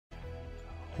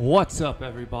What's up,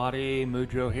 everybody?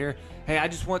 Mudro here. Hey, I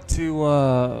just want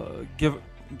to give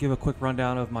a quick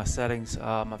rundown of my settings.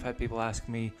 I've had people ask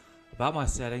me about my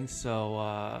settings,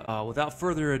 so without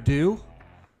further ado,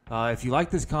 if you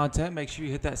like this content, make sure you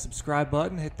hit that subscribe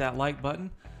button, hit that like button,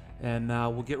 and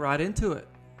we'll get right into it.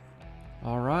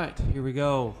 All right, here we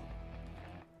go.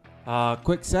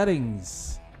 Quick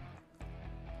settings.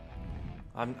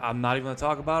 I'm not even going to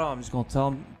talk about them. I'm just going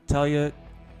to tell you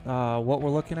what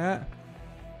we're looking at.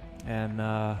 And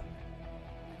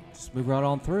just move right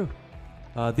on through.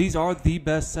 These are the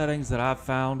best settings that I've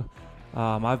found.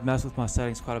 I've messed with my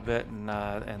settings quite a bit,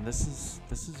 and this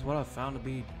is what I've found to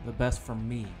be the best for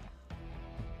me.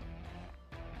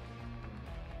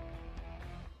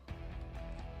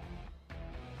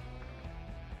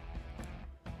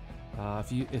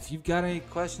 If you've got any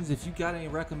questions, if you've got any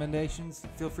recommendations,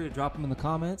 feel free to drop them in the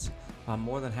comments. I'm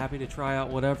more than happy to try out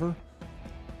whatever.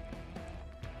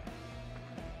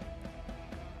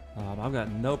 I've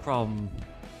got no problem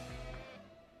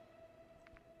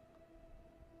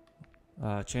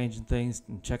changing things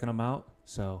and checking them out,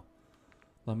 so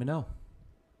let me know.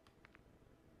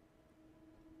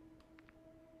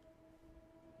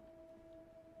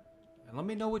 And let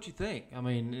me know what you think. I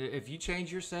mean, if you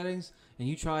change your settings and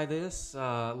you try this,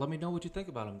 let me know what you think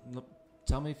about them.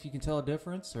 Tell me if you can tell a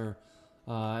difference or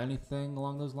anything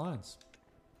along those lines.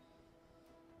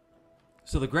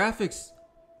 So the graphics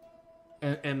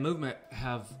and movement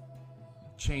have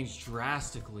changed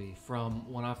drastically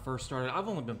from when I first started. I've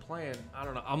only been playing, I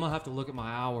don't know, I'm gonna have to look at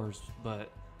my hours,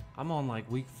 but I'm on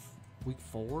like week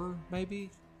 4,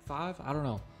 maybe 5, I don't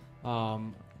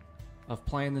know, of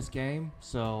playing this game.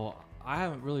 So I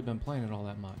haven't really been playing it all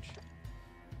that much.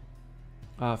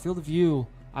 Field of view,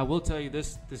 I will tell you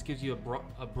this gives you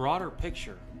a broader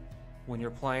picture when you're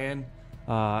playing,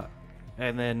 and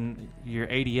then your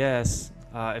ADS,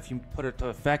 if you put it to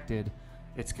affected,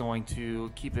 it's going to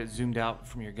keep it zoomed out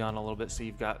from your gun a little bit so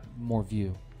you've got more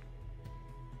view.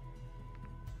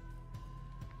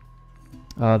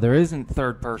 There isn't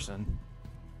third person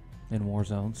in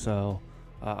Warzone, so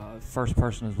first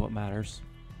person is what matters.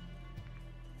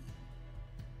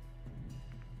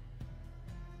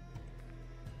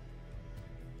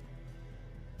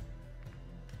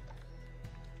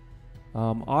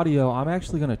 Audio, I'm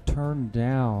actually going to turn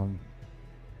down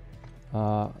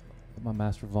my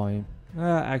master volume.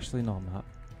 Actually, no, I'm not.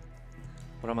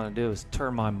 What I'm going to do is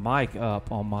turn my mic up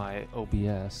on my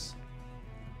OBS.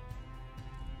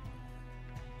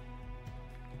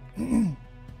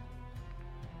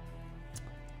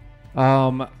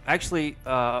 Actually,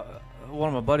 one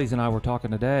of my buddies and I were talking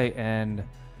today, and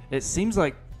it seems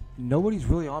like nobody's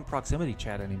really on proximity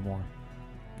chat anymore.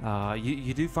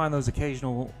 You do find those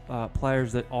occasional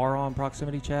players that are on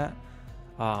proximity chat,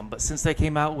 but since they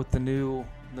came out with the new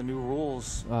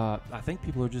rules, I think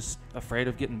people are just afraid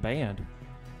of getting banned,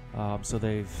 so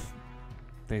they've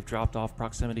dropped off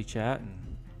proximity chat,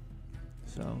 and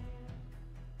so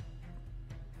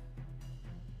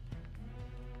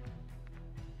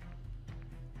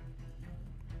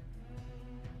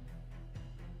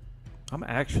I'm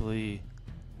actually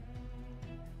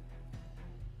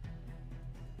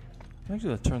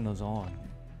gonna turn those on.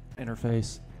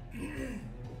 Interface.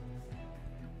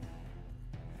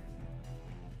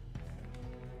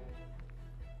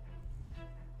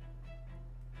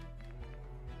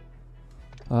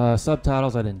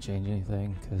 Subtitles, I didn't change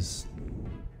anything because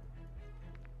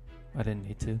I didn't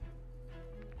need to.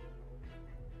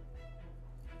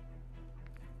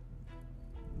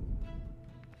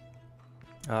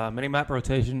 Minimap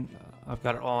rotation, I've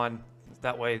got it on.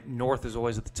 That way, north is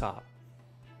always at the top.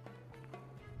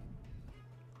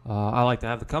 I like to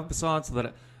have the compass on so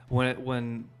that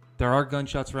when there are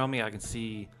gunshots around me, I can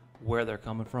see where they're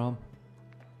coming from.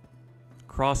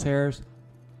 Crosshairs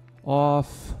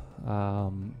off.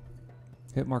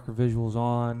 Hit marker visuals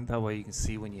on. That way you can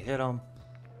see when you hit them.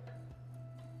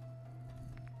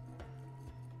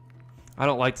 I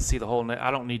don't like to see the whole.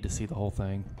 I don't need to see the whole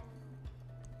thing.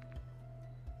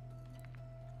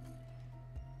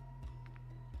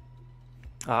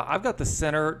 I've got the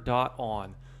center dot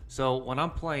on. So when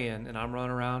I'm playing and I'm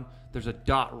running around, there's a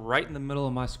dot right in the middle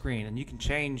of my screen, and you can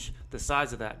change the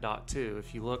size of that dot too.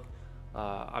 If you look,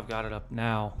 I've got it up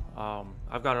now.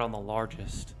 I've got it on the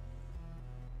largest.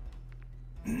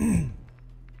 And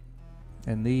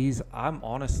these, I'm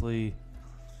honestly,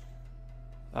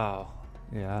 oh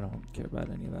yeah, I don't care about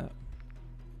any of that.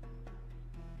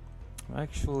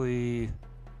 Actually,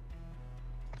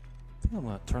 I think I'm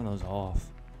gonna turn those off.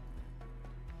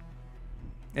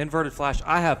 Inverted flash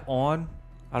I have on.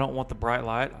 I don't want the bright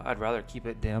light. I'd rather keep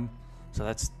it dim. So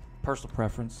that's personal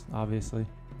preference, obviously.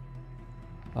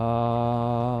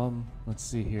 Let's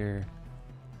see here.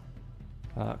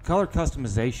 Color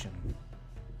customization.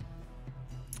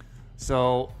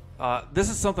 So this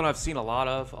is something I've seen a lot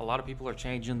of. A lot of people are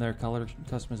changing their color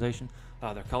customization,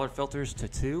 their color filters to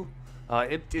 2.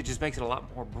 It just makes it a lot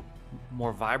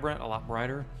more vibrant, a lot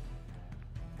brighter.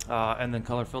 And then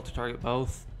color filter target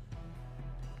both.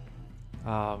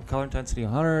 Color intensity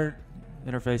 100,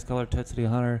 interface color intensity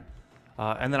 100.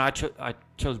 And then I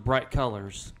chose bright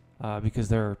colors because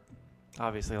they're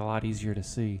obviously a lot easier to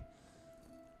see.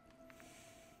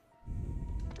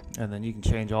 And then you can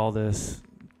change all this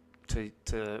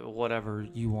to whatever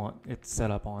you want it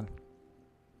set up on.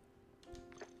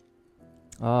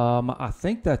 I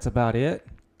think that's about it.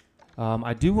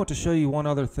 I do want to show you one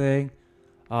other thing.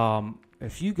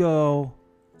 If you go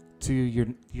to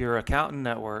your account and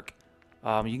network,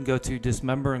 you can go to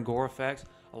Dismember and Gore Effects.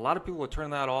 A lot of people will turn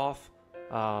that off.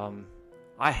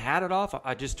 I had it off.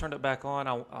 I just turned it back on.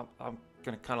 I'm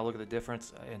going to kind of look at the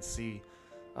difference and see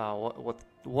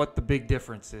what the big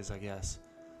difference is, I guess.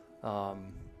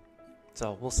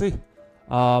 So we'll see.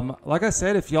 Like I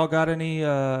said, if y'all got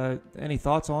any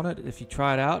thoughts on it, if you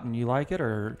try it out and you like it,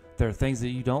 or there are things that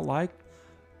you don't like,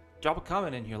 drop a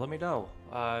comment in here. Let me know.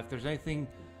 If there's anything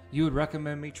you would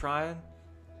recommend me trying,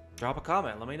 drop a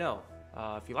comment. Let me know.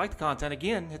 If you like the content,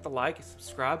 again, hit the like,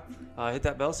 subscribe, hit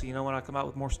that bell so you know when I come out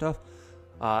with more stuff.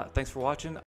 Thanks for watching.